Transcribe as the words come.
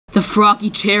The Froggy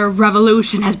Chair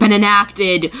Revolution has been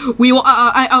enacted. We will,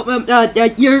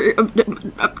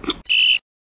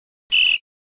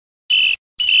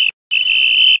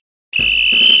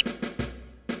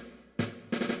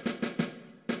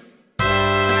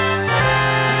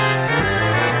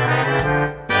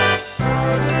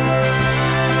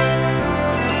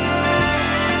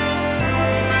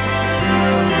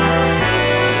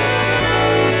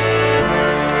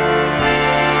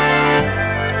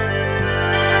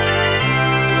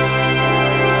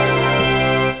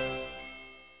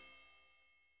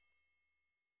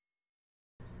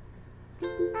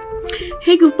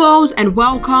 Hey goofballs, and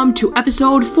welcome to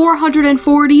episode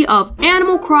 440 of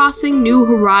Animal Crossing New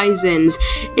Horizons.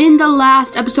 In the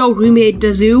last episode we made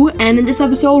Dazoo, and in this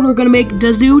episode we're gonna make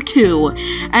Dazoo 2.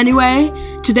 Anyway,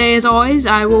 today as always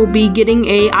I will be getting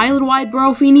a island-wide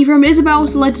Brofini from Isabel,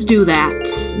 so let's do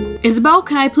that. Isabel,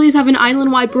 can I please have an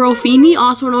island-wide Brofini,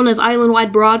 also known as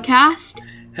island-wide broadcast?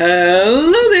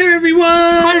 Hello there, everyone!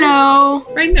 Hello!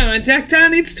 Right now in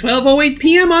Jacktown, it's 12:08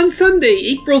 p.m. on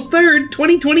Sunday, April 3rd,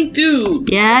 2022.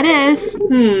 Yeah, it is.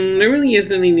 There really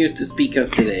isn't any news to speak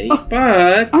of today,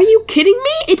 but... Are you kidding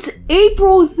me? It's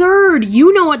April 3rd!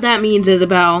 You know what that means,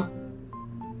 Isabel.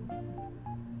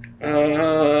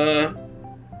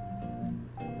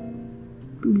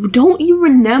 Don't you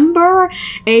remember?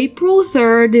 April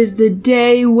 3rd is the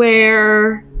day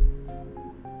where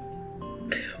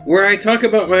I talk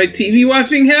about my TV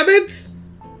watching habits?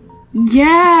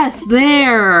 Yes,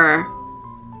 there.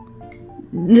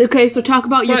 Okay, so talk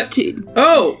about your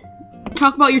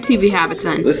talk about your TV habits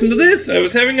then. Listen to this. I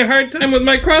was having a hard time with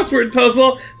my crossword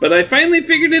puzzle, but I finally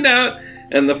figured it out,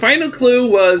 and the final clue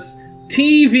was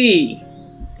TV.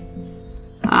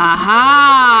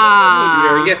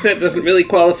 Aha! I guess that doesn't really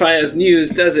qualify as news,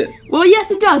 does it? Well,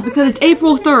 yes it does, because it's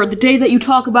April 3rd, the day that you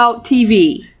talk about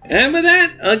TV. And with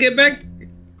that, I'll get back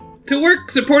to work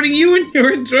supporting you and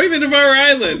your enjoyment of our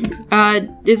island.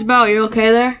 Isabel, you okay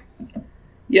there?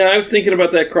 Yeah, I was thinking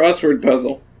about that crossword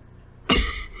puzzle.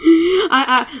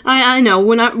 I know.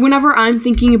 Whenever I'm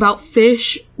thinking about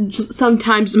fish,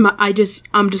 sometimes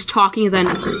I'm just talking and then...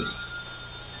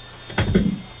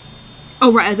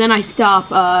 Oh, right, and then I stop.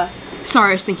 Sorry,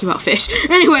 I was thinking about fish.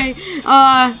 Anyway,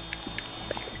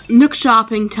 Nook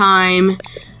shopping time.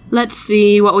 Let's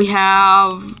see what we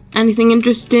have. Anything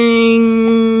interesting?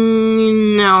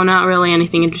 No, not really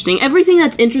anything interesting. Everything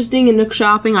that's interesting in Nook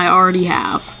shopping, I already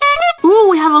have. Ooh,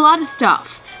 we have a lot of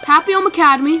stuff. Happy Home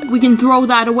Academy, we can throw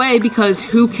that away because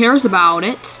who cares about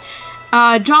it?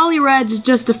 Jolly Reds is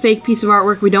just a fake piece of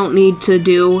artwork we don't need to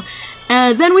do.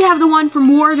 Then we have the one from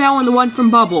Wardell and the one from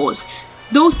Bubbles.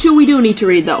 Those two we do need to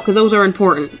read, though, because those are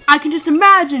important. I can just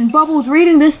imagine Bubbles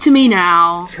reading this to me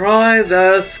now. Try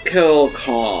this cool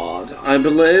card. I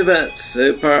believe it's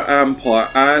super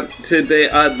important to be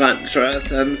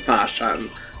adventurous in fashion.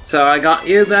 So I got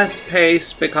you this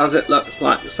piece because it looks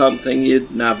like something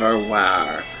you'd never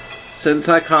wear. Since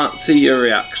I can't see your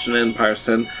reaction in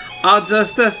person, I'll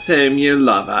just assume you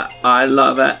love it. I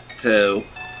love it too.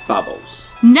 Bubbles.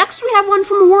 Next, we have one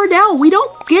from Wardell. We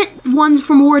don't get ones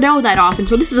from Wardell that often,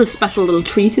 so this is a special little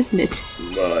treat, isn't it?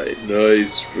 My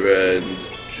nice friend,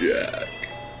 Jack.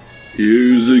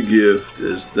 Here's a gift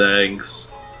as thanks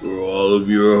for all of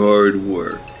your hard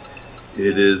work.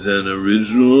 It is an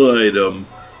original item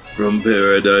from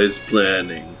Paradise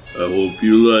Planning. I hope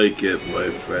you like it, my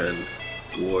friend,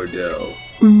 Wardell.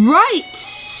 Right.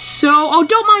 So,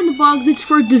 don't mind the bugs. It's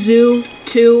for Dazoo,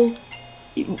 too.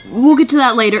 We'll get to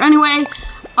that later. Anyway,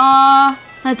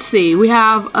 let's see. We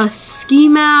have a ski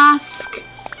mask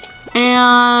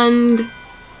and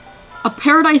a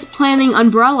Paradise Planning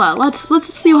umbrella. Let's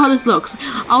see how this looks.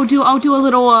 I'll do a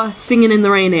little singing in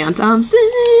the rain dance. I'm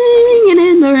singing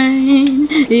in the rain.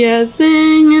 Yeah,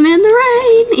 singing in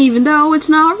the rain. Even though it's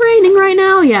not raining right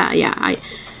now.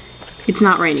 It's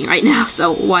not raining right now,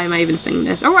 so why am I even singing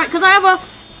this? Alright, because I have a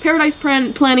Paradise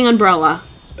Planning umbrella.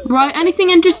 Right,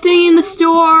 anything interesting in the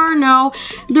store? No.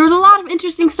 There's a lot of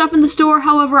interesting stuff in the store,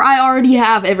 however, I already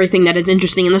have everything that is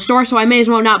interesting in the store, so I may as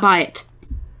well not buy it.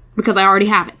 Because I already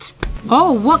have it.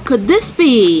 Oh, what could this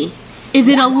be? Is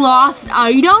it a lost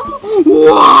item?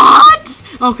 What?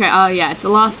 Okay, yeah, it's a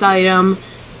lost item.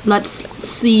 Let's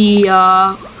see,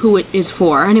 who it is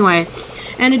for. Anyway,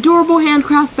 an adorable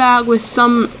handcraft bag with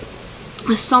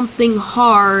something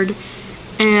hard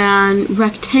and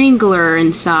rectangular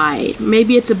inside.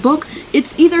 Maybe it's a book.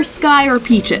 It's either Sky or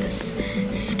Peaches.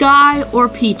 Sky or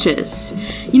Peaches.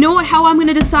 You know what? How I'm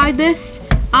gonna decide this?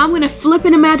 I'm gonna flip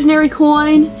an imaginary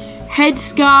coin. Head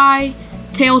Sky,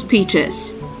 tails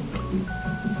Peaches.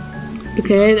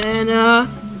 Okay, then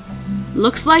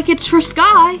looks like it's for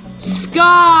Sky.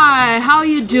 Sky, how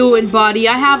you doing, buddy?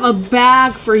 I have a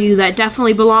bag for you that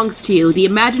definitely belongs to you. The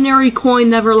imaginary coin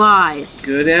never lies.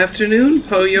 Good afternoon,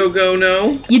 Poyo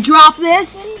Gono. You drop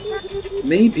this?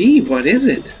 Maybe. What is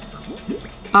it?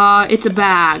 It's a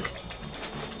bag.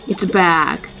 It's a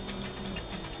bag.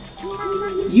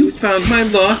 You found my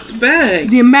lost bag.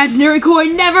 The imaginary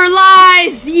coin never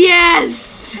lies!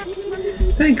 Yes!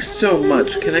 Thanks so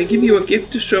much. Can I give you a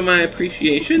gift to show my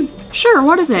appreciation? Sure,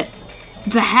 what is it?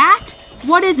 It's a hat?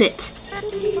 What is it?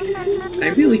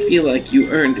 I really feel like you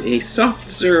earned a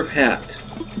soft serve hat.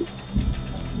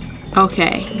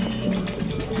 Okay.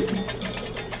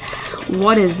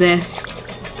 What is this?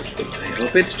 I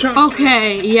hope it's chocolate.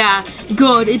 Okay, yeah,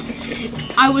 good. Good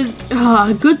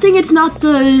thing it's not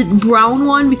the brown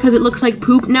one because it looks like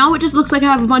poop. Now it just looks like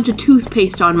I have a bunch of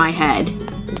toothpaste on my head.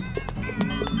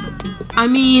 I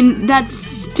mean, that's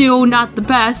still not the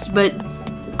best, but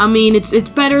I mean, it's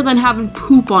better than having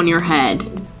poop on your head.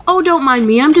 Oh, don't mind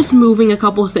me, I'm just moving a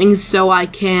couple things so I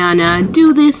can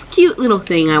do this cute little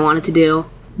thing I wanted to do.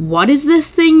 What is this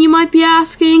thing, you might be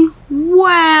asking?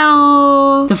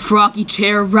 Well, the Froggy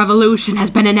Chair Revolution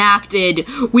has been enacted.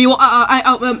 We will,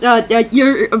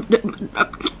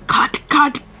 cut,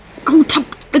 go to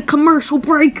the commercial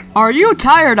break. Are you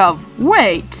tired of?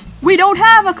 Wait, we don't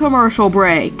have a commercial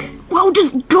break. Well,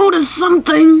 just go to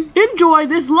something. Enjoy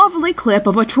this lovely clip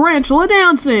of a tarantula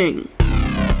dancing.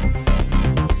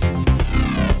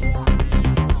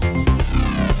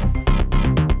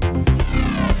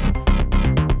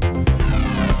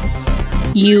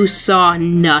 You saw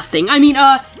nothing. I mean,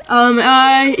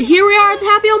 here we are at the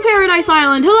Happy Home Paradise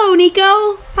Island. Hello,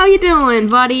 Nico. How you doing,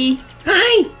 buddy?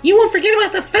 Hi! You won't forget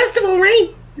about the festival, right?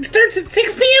 It starts at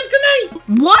 6 p.m. tonight!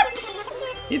 What?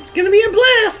 It's gonna be a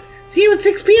blast! See you at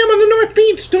 6 p.m. on the North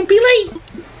Beach. Don't be late.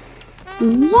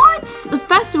 What? The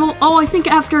festival? Oh, I think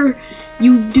after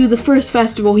you do the first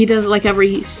festival, he does it like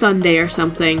every Sunday or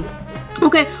something.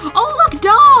 Okay. Oh, look,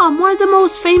 Dom, one of the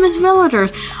most famous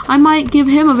villagers. I might give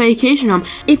him a vacation home.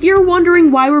 If you're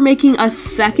wondering why we're making a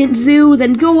second zoo,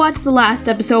 then go watch the last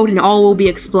episode and all will be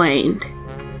explained.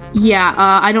 Yeah,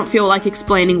 I don't feel like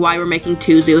explaining why we're making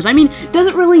 2 zoos. I mean,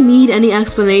 doesn't really need any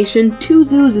explanation. 2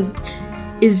 zoos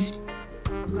is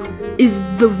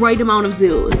the right amount of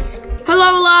zoos.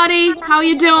 Hello, Lottie. How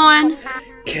you doing?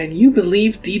 Can you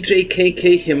believe DJ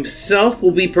KK himself will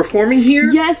be performing here?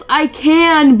 Yes, I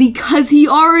can, because he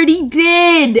already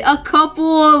did a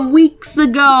couple of weeks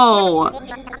ago.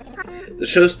 The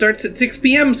show starts at 6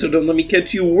 p.m., so don't let me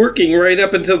catch you working right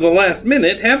up until the last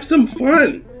minute. Have some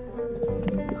fun.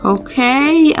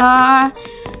 Okay,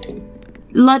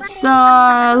 let's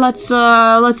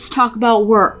talk about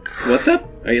work. What's up?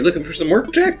 Are you looking for some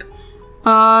work, Jack?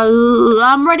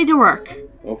 I'm ready to work.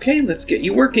 Okay, let's get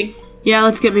you working. Yeah,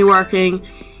 let's get me working.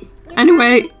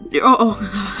 Anyway,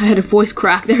 I had a voice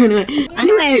crack there.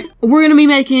 Anyway, we're gonna be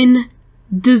making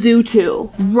the zoo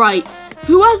 2. Right.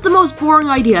 Who has the most boring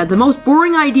idea? The most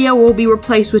boring idea will be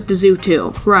replaced with the zoo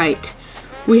 2. Right.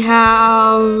 We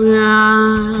have,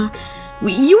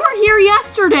 you were here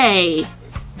yesterday!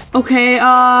 Okay,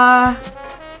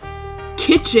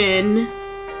 kitchen,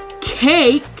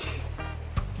 cake.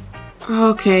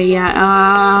 Okay,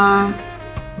 yeah,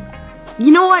 you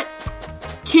know what?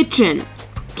 Kitchen.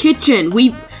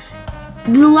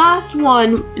 The last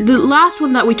one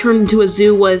that we turned into a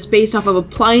zoo was based off of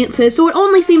appliances, so it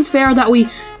only seems fair that we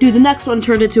do the next one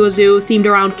turned into a zoo themed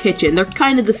around kitchen. They're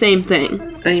kind of the same thing.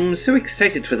 I'm so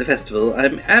excited for the festival.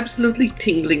 I'm absolutely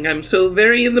tingling. I'm so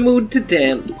very in the mood to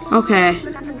dance. Okay.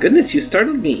 Goodness, you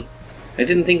startled me. I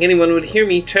didn't think anyone would hear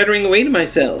me chattering away to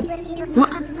myself.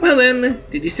 What? Well then,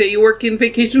 did you say you work in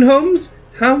vacation homes?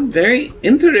 How very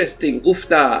interesting,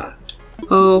 oofda.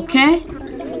 Okay.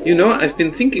 You know, I've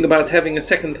been thinking about having a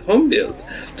second home built.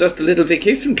 Just a little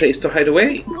vacation place to hide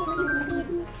away.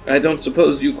 I don't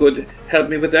suppose you could help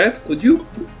me with that, could you?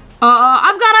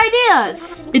 I've got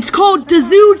ideas! It's called the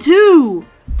Zoo 2!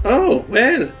 Oh,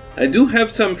 well, I do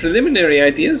have some preliminary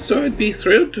ideas, so I'd be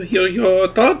thrilled to hear your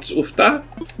thoughts, oofda.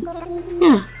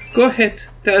 Yeah. Go ahead,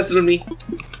 dazzle me.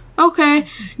 Okay.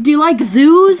 Do you like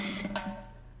zoos?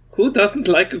 Who doesn't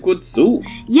like a good zoo?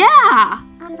 Yeah!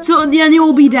 So then you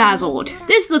will be dazzled.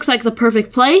 This looks like the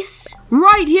perfect place.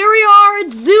 Right, here we are.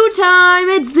 It's zoo time.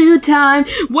 It's zoo time.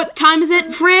 What time is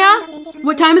it, Freya?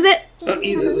 What time is it?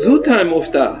 It's zoo time,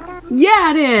 oofda.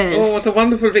 Yeah, it is. Oh, what a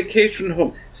wonderful vacation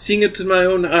home. Seeing it with my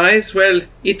own eyes, well,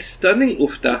 it's stunning,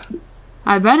 oofda.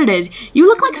 I bet it is. You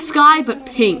look like Sky, but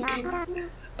pink.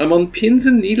 I'm on pins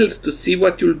and needles to see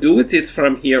what you'll do with it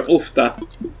from here, oofda.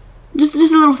 Just a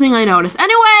little thing I noticed.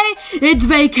 Anyway, it's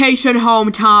vacation home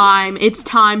time. It's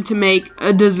time to make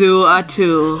the zoo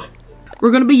 2.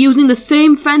 We're gonna be using the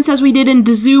same fence as we did in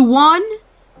Zoo 1,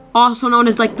 also known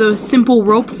as like the simple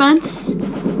rope fence.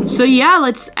 So yeah,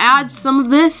 let's add some of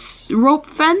this rope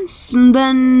fence, and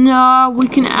then we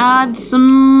can add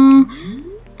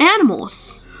some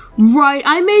animals. Right,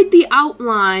 I made the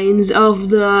outlines of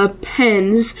the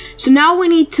pens, so now we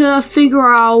need to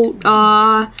figure out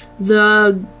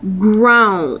the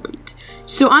ground.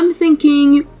 So I'm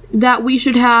thinking that we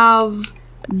should have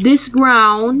this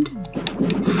ground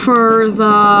for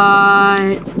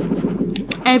the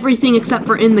everything except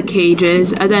for in the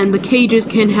cages, and then the cages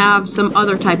can have some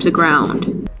other types of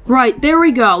ground. Right, there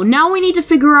we go. Now we need to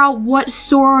figure out what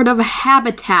sort of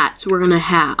habitats we're gonna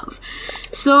have.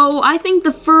 So I think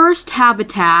the first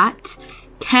habitat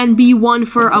can be one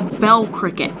for a bell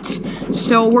cricket.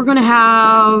 So we're gonna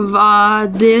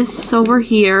have this over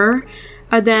here,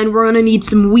 and then we're gonna need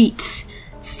some wheat.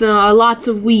 So lots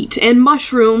of wheat and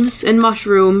mushrooms,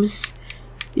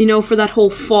 you know, for that whole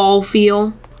fall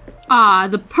feel.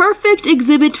 The perfect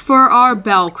exhibit for our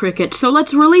bell cricket. So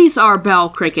let's release our bell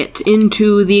cricket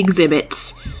into the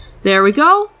exhibit. There we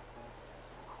go.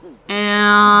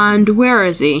 And where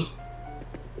is he?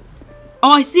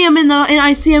 Oh, I see him in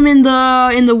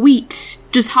the wheat,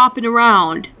 just hopping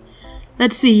around.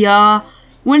 Let's see,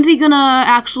 when's he gonna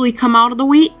actually come out of the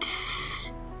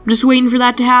wheat? Just waiting for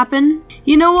that to happen.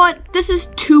 You know what? This is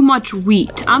too much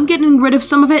wheat. I'm getting rid of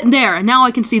some of it. There, now I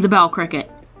can see the bell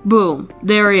cricket. Boom,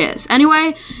 there he is.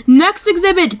 Anyway, next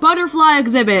exhibit, butterfly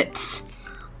exhibit.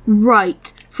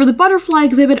 Right, for the butterfly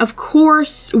exhibit, of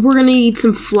course, we're gonna need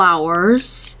some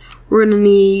flowers. We're gonna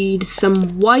need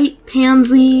some white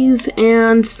pansies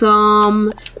and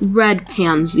some red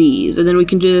pansies. And then we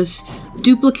can just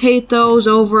duplicate those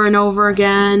over and over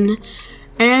again.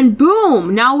 And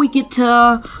boom, now we get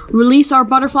to release our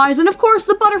butterflies. And of course,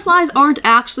 the butterflies aren't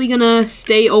actually gonna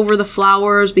stay over the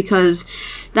flowers because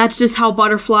that's just how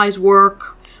butterflies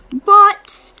work.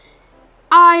 But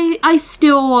I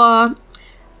still want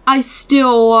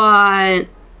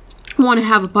to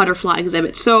have a butterfly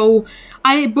exhibit. So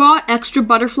I bought extra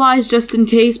butterflies just in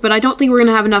case, but I don't think we're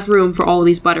gonna have enough room for all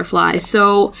these butterflies.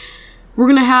 So we're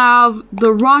gonna have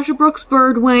the Raja Brooks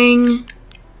birdwing,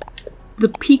 the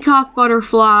peacock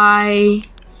butterfly,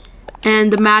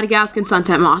 and the Madagascan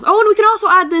sunset moth. Oh, and we can also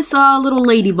add this little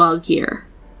ladybug here.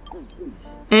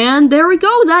 And there we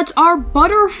go, that's our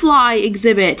butterfly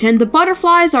exhibit. And the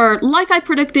butterflies are, like I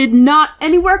predicted, not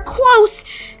anywhere close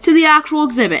to the actual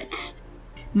exhibit.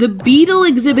 The beetle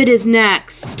exhibit is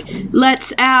next.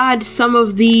 Let's add some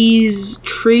of these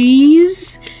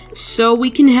trees so we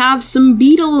can have some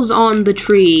beetles on the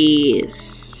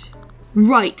trees.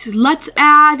 Right, let's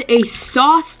add a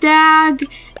saw-stag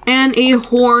and a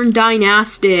horn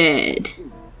dynastid.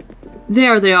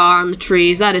 There they are on the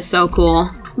trees, that is so cool.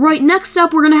 Right, next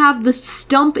up we're gonna have the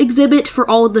stump exhibit for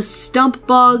all the stump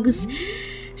bugs.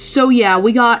 So yeah,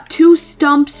 we got 2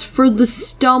 stumps for the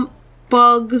stump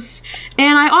bugs.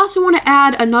 And I also want to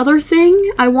add another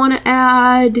thing. I want to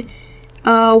add,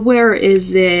 where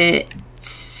is it?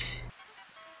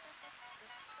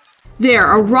 There,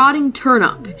 a rotting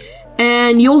turnip.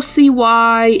 And you'll see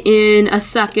why in a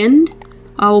second.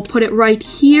 I will put it right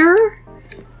here.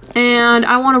 And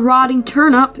I want a rotting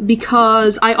turnip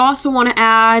because I also want to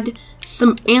add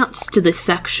some ants to this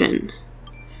section.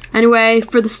 Anyway,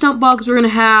 for the stump bugs, we're going to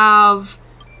have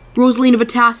Rosalina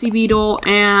Batassi beetle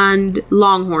and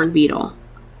longhorn beetle.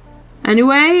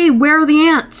 Anyway, where are the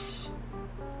ants?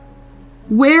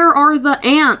 Where are the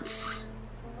ants?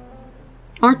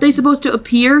 Aren't they supposed to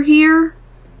appear here?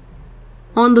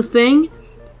 On the thing?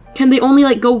 Can they only,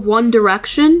 like, go one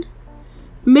direction?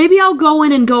 Maybe I'll go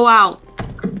in and go out.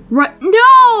 Right.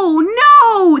 No!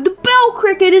 The bell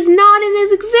cricket is not in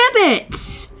his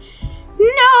exhibit!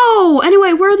 No!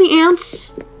 Anyway, where are the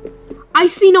ants? I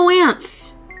see no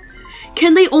ants.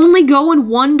 Can they only go in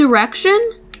one direction?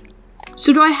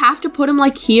 So do I have to put them,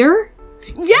 like, here?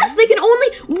 Yes, they can only...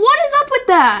 What is up with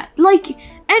that? Like,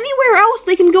 anywhere else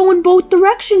they can go in both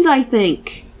directions, I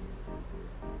think.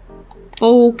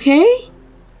 Okay.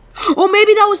 Oh,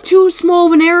 maybe that was too small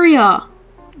of an area.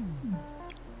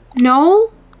 No?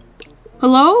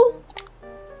 Hello?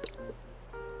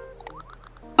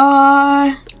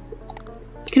 Can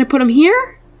I put them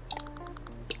here?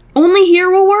 Only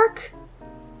here will work?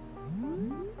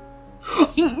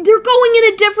 They're going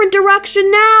in a different direction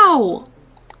now!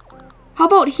 How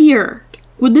about here?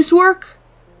 Would this work?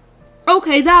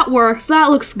 Okay, that works. That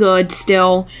looks good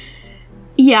still.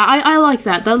 Yeah, I like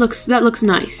that. That looks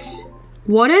nice.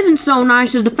 What isn't so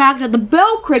nice is the fact that the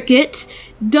bell cricket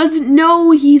doesn't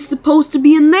know he's supposed to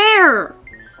be in there.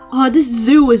 Oh, this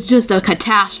zoo is just a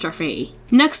catastrophe.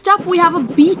 Next up, we have a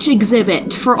beach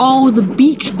exhibit for all the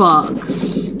beach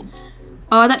bugs.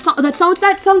 That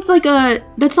sounds like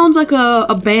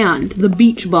a band, the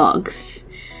Beach Bugs.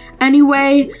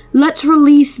 Anyway, let's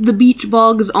release the beach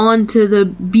bugs onto the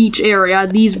beach area.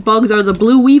 These bugs are the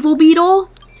blue weevil beetle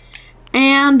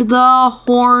and the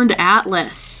horned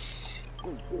atlas.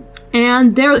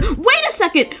 And there. Wait a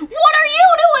second! What are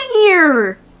you doing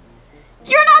here?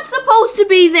 You're not supposed to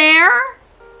be there.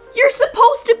 You're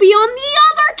supposed to be on the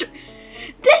other.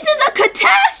 This is a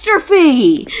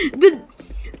catastrophe. The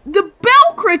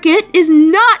bell cricket is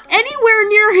not anywhere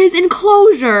near his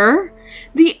enclosure.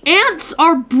 The ants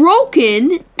are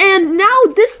broken, and now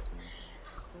this...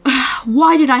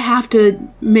 Why did I have to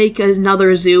make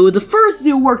another zoo? The first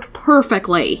zoo worked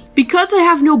perfectly. Because I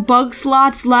have no bug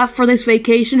slots left for this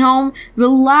vacation home, the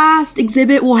last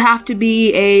exhibit will have to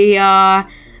be a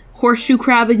horseshoe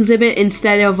crab exhibit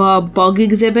instead of a bug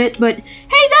exhibit. But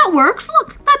hey, that works.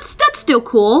 Look, that's still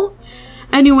cool.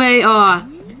 Anyway,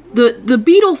 the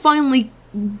beetle finally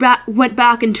went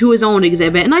back into his own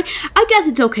exhibit, and I guess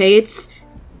it's okay.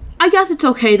 I guess it's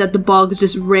okay that the bugs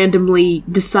just randomly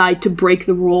decide to break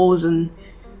the rules and,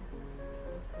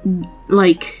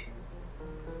 like,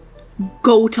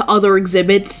 go to other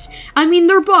exhibits. I mean,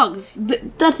 they're bugs.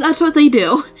 That's what they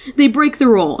do. They break the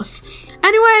rules.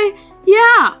 Anyway,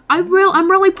 yeah, I'm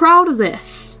really proud of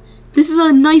this. This is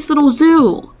a nice little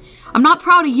zoo. I'm not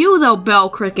proud of you, though, Bell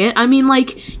Cricket. I mean,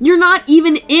 like, you're not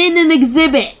even in an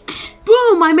exhibit.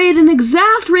 Boom, I made an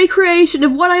exact recreation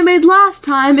of what I made last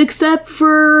time, except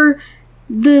for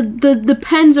the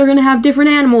pens are gonna have different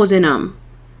animals in them.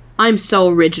 I'm so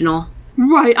original.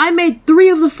 Right, I made 3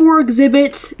 of the 4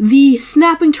 exhibits. The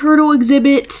snapping turtle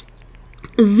exhibit,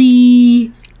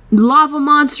 the lava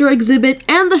monster exhibit,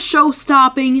 and the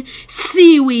show-stopping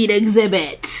seaweed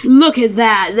exhibit. Look at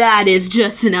that. That is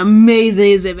just an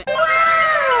amazing exhibit.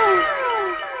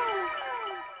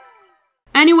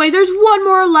 Anyway, there's one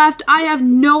more left. I have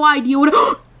no idea what...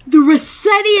 The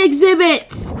Rossetti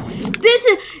exhibits! This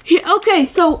is... Okay,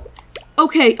 so...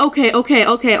 Okay.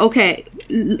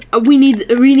 We needed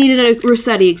a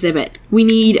Rossetti exhibit. We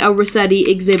need a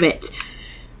Rossetti exhibit.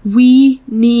 We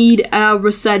need a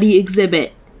Rossetti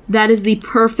exhibit. That is the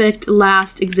perfect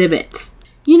last exhibit.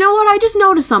 You know what? I just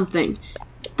noticed something.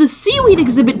 The seaweed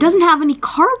exhibit doesn't have any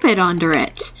carpet under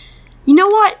it. You know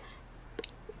what?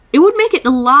 It would make it a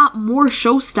lot more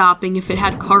show-stopping if it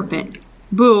had carpet.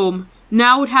 Boom.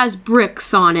 Now it has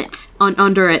bricks on it,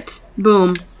 under it.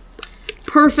 Boom.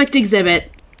 Perfect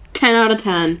exhibit. 10 out of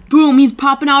 10. Boom, he's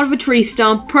popping out of a tree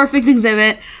stump. Perfect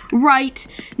exhibit. Right.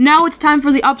 Now it's time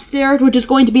for the upstairs, which is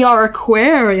going to be our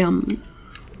aquarium.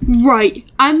 Right.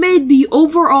 I made the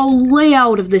overall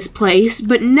layout of this place,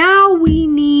 but now we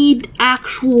need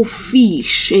actual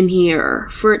fish in here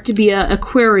for it to be an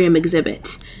aquarium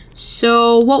exhibit.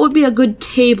 So, what would be a good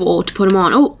table to put them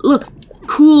on? Oh, look.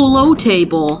 Cool low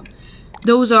table.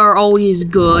 Those are always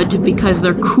good because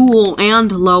they're cool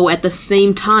and low at the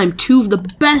same time. 2 of the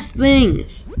best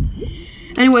things.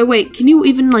 Anyway, wait. Can you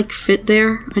even, like, fit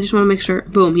there? I just want to make sure.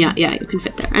 Boom. Yeah, you can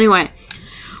fit there. Anyway.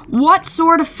 What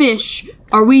sort of fish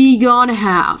are we gonna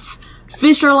have?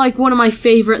 Fish are, like, one of my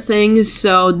favorite things,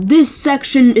 so this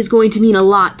section is going to mean a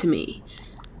lot to me.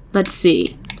 Let's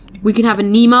see. We can have a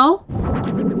Nemo.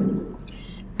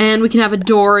 And we can have a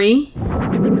Dory.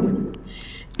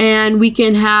 And we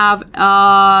can have,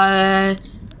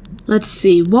 let's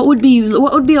see, what would be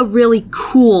a really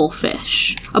cool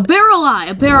fish? A barrel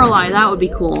eye, that would be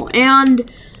cool.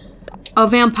 And a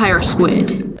vampire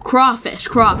squid.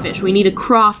 Crawfish, we need a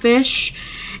crawfish.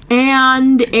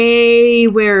 And a,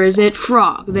 where is it?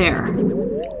 Frog, there.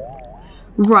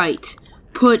 Right.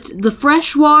 Put the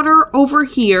fresh water over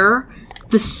here,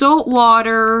 the salt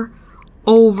water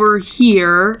over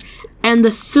here, and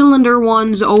the cylinder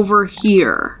ones over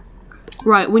here.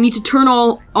 Right, we need to turn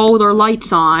all their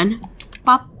lights on.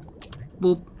 Bop,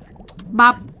 boop,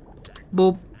 bop,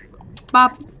 boop,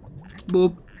 bop,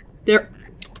 boop. There.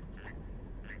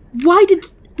 Why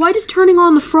does turning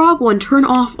on the frog one turn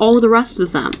off all the rest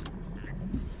of them?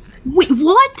 Wait,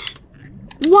 what?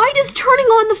 Why does turning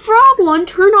on the frog one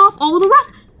turn off all the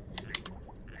rest?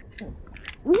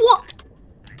 What?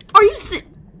 Are you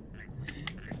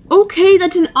okay,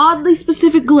 that's an oddly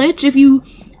specific glitch. If you...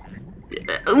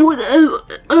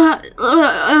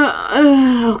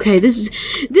 Okay, this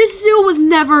zoo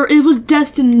was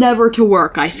destined never to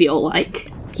work, I feel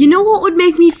like. You know what would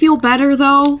make me feel better,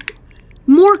 though?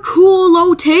 More cool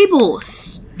low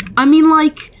tables. I mean,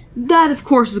 like, that of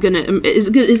course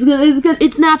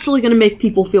it's naturally gonna make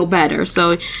people feel better.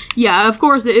 So, yeah, of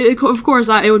course it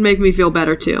would make me feel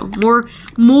better too.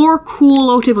 More cool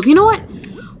low tables. You know what?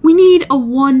 We need a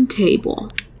 1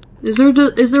 table. Is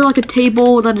there like a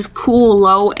table that is cool,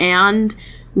 low, and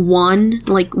 1?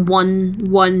 Like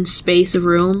one space of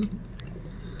room?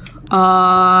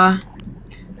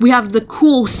 We have the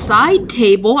cool side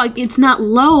table. It's not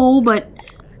low, but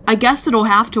I guess it'll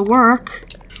have to work.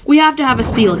 We have to have a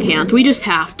coelacanth. We just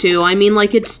have to. I mean,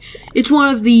 like, it's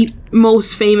one of the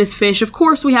most famous fish. Of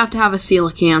course we have to have a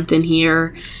coelacanth in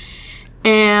here.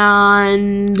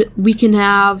 And we can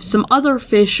have some other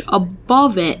fish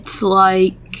above it,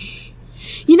 like...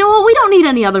 You know what? We don't need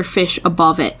any other fish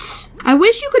above it. I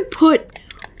wish you could put,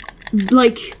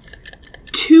 like,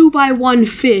 2x1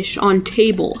 fish on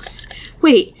tables.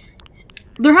 Wait,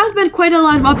 there has been quite a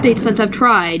lot of updates since I've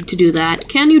tried to do that.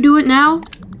 Can you do it now?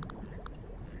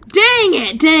 Dang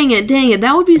it, dang it, dang it.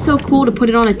 That would be so cool to put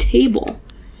it on a table.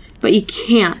 But you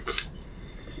can't.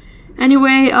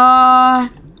 Anyway,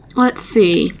 let's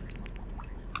see.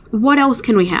 What else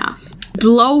can we have?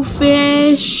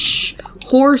 Blowfish,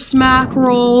 horse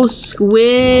mackerel,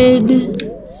 squid,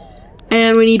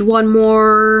 and we need one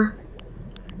more,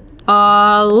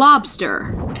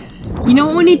 lobster. You know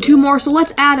what, we need 2 more, so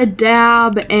let's add a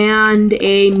dab and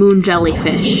a moon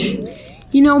jellyfish.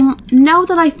 You know, now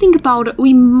that I think about it,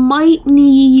 we might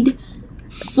need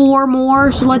 4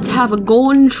 more, so let's have a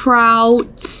golden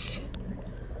trout,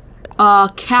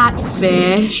 a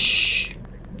catfish,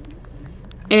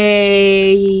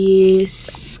 a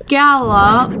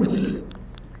scallop,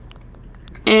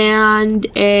 and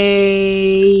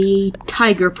a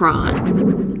tiger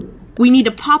prawn. We need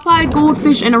a pop-eyed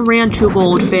goldfish and a rancho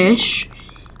goldfish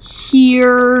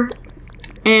here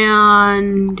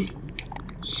and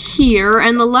here.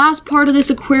 And the last part of this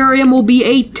aquarium will be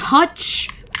a touch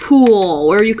pool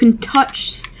where you can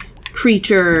touch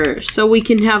creatures. So we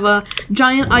can have a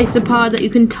giant isopod that you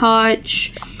can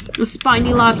touch, a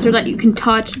spiny lobster that you can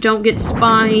touch, don't get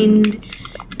spined,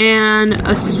 and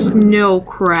a snow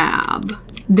crab.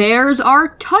 There's our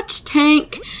touch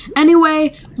tank.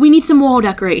 Anyway, we need some wall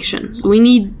decorations. We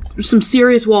need some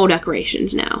serious wall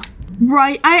decorations now.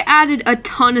 Right, I added a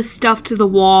ton of stuff to the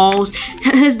walls.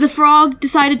 Has the frog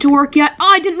decided to work yet?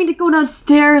 Oh, I didn't mean to go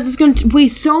downstairs. It's going to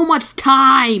waste so much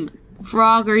time.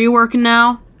 Frog, are you working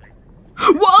now?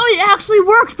 Well, it actually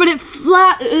worked, but it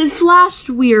flashed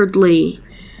weirdly.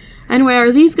 Anyway,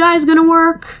 are these guys gonna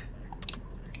work?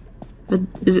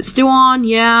 Is it still on?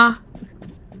 Yeah.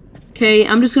 Okay,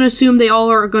 I'm just gonna assume they all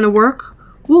are gonna work.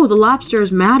 Whoa, the lobster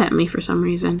is mad at me for some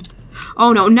reason.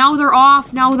 Oh no, now they're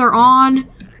off, now they're on.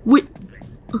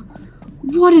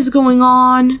 What is going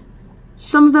on?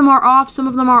 Some of them are off, some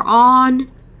of them are on.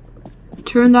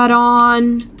 Turn that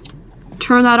on.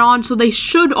 Turn that on, so they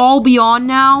should all be on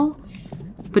now.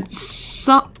 But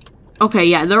some... Okay,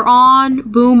 yeah, they're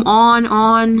on. Boom,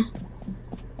 on.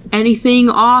 Anything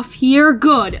off here?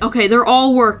 Good. Okay, they're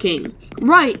all working.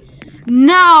 Right.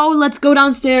 Now, let's go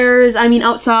downstairs,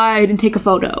 outside, and take a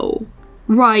photo.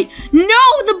 Right. No,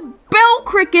 the bell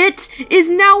cricket is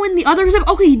now in the other side.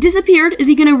 Okay, he disappeared. Is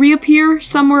he gonna reappear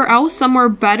somewhere else, somewhere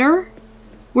better?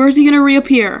 Where is he gonna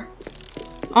reappear?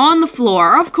 On the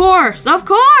floor. Of course, of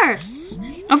course.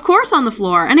 Of course on the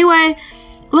floor. Anyway,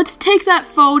 let's take that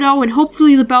photo, and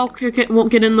hopefully the bell cricket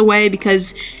won't get in the way,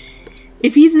 because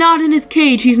if he's not in his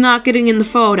cage, he's not getting in the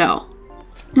photo.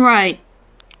 Right.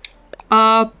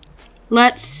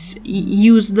 Let's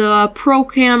use the pro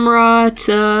camera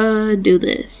to do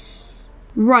this.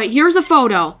 Right, here's a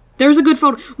photo. There's a good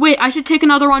photo. Wait, I should take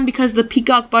another one because the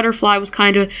peacock butterfly was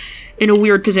kind of in a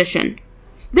weird position.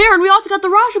 There, and we also got the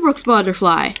Rajabrook's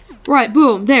butterfly. Right,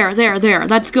 boom, there,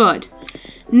 that's good.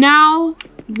 Now,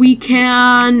 we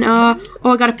can, oh,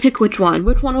 I gotta pick which one.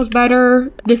 Which one was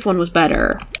better? This one was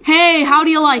better. Hey, how do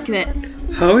you like it?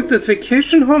 How is that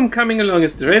vacation home coming along?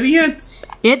 Is it ready yet?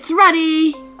 It's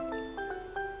ready!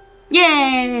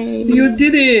 Yay! You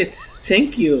did it!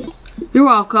 Thank you. You're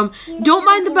welcome. Don't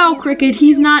mind the bell cricket.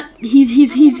 He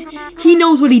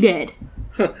knows what he did.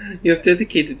 You've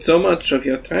dedicated so much of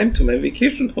your time to my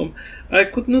vacation home. I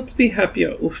could not be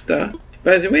happier, Ufta.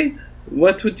 By the way,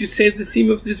 what would you say the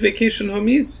theme of this vacation home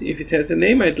is? If it has a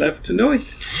name, I'd love to know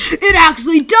it. It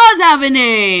actually does have a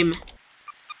name!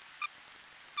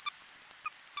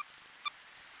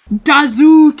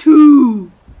 Dazoo 2!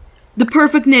 The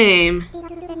perfect name.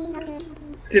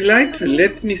 Delightful.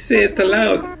 Let me say it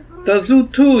aloud.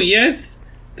 Dazoo 2, yes?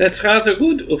 That's rather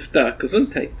good, Ufta.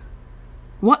 Gesundheit.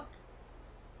 What?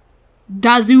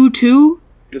 Dazoo 2?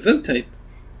 Gesundheit.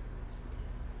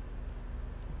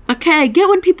 Okay, I get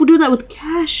when people do that with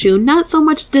cashew, not so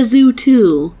much Dazoo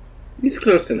 2. It's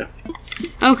close enough.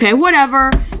 Okay,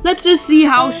 whatever. Let's just see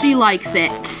how she likes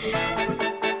it.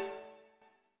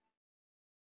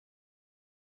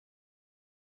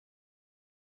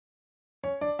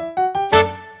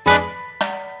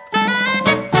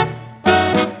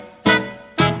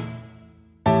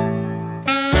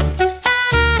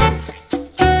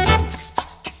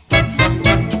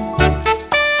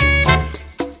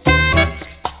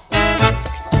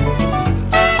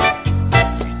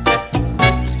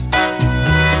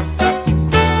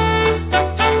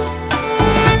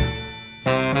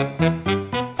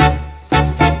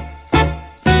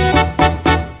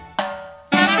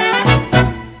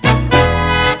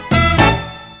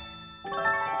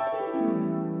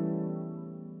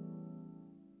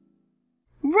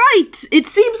 Right! It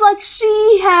seems like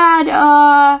she had,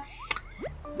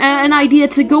 an idea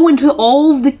to go into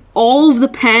all of the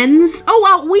pens. Oh,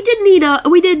 well, we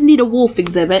did need a wolf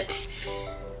exhibit.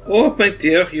 Oh, my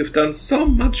dear, you've done so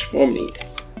much for me.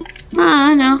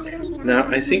 I know. Now,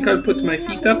 I think I'll put my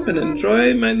feet up and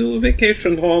enjoy my new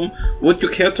vacation home. Would you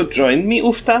care to join me,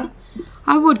 Ufta?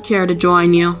 I would care to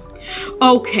join you.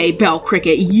 Okay, Bell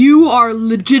Cricket, you are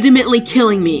legitimately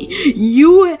killing me.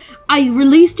 I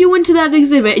released you into that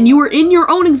exhibit, and you were in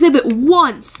your own exhibit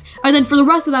once, and then for the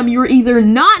rest of them, you were either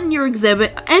not in your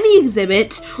exhibit, any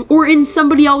exhibit, or in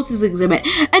somebody else's exhibit.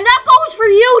 And that goes for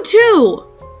you, too!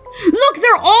 Look,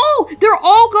 they're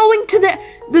all going to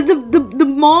the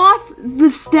moth,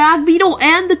 the stag beetle,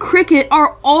 and the cricket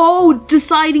are all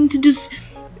deciding to just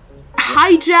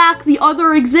hijack the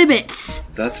other exhibits.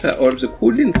 That's where all the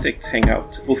cool insects hang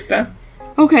out, Ufta.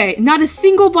 Okay, not a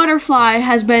single butterfly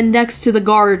has been next to the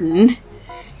garden.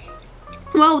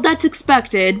 Well, that's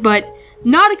expected, but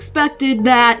not expected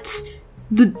that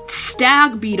the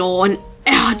stag beetle and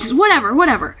just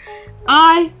whatever.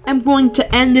 I am going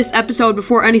to end this episode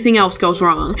before anything else goes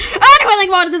wrong. Anyway, think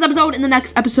about this episode. In the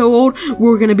next episode,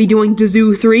 we're going to be doing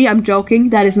Zoo 3. I'm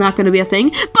joking. That is not going to be a thing.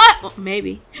 But, well,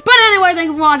 maybe. But anyway, thank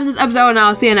you for watching this episode, and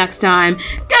I'll see you next time.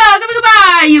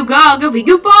 Goodbye, you goofy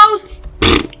goofballs.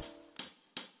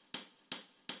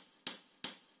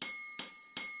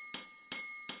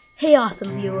 Hey awesome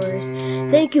viewers,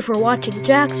 thank you for watching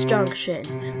Jack's Junction.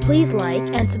 Please like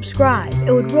and subscribe,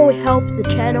 it would really help the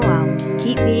channel out.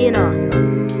 Keep being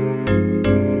awesome.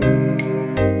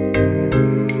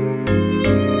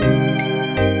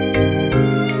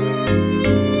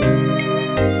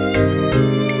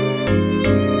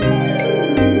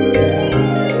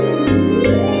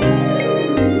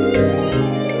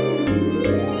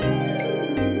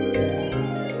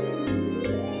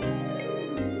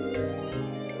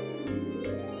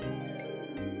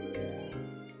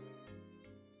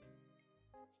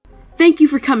 Thank you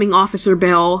for coming, Officer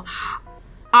Bill.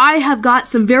 I have got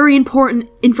some very important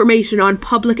information on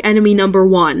Public Enemy number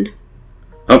 1.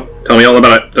 Oh, tell me all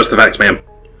about it. Just the facts, ma'am.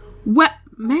 What,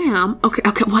 ma'am? Okay,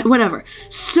 whatever.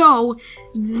 So,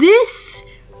 this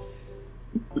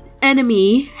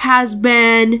enemy has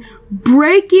been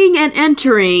breaking and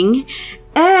entering,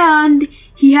 and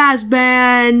he has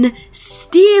been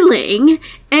stealing,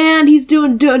 and he's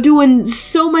doing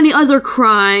so many other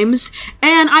crimes,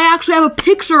 and I actually have a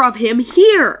picture of him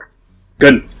here.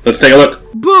 Good. Let's take a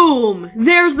look. Boom!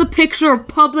 There's the picture of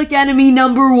Public Enemy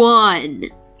number 1.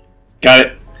 Got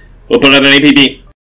it. We'll put it on an APB.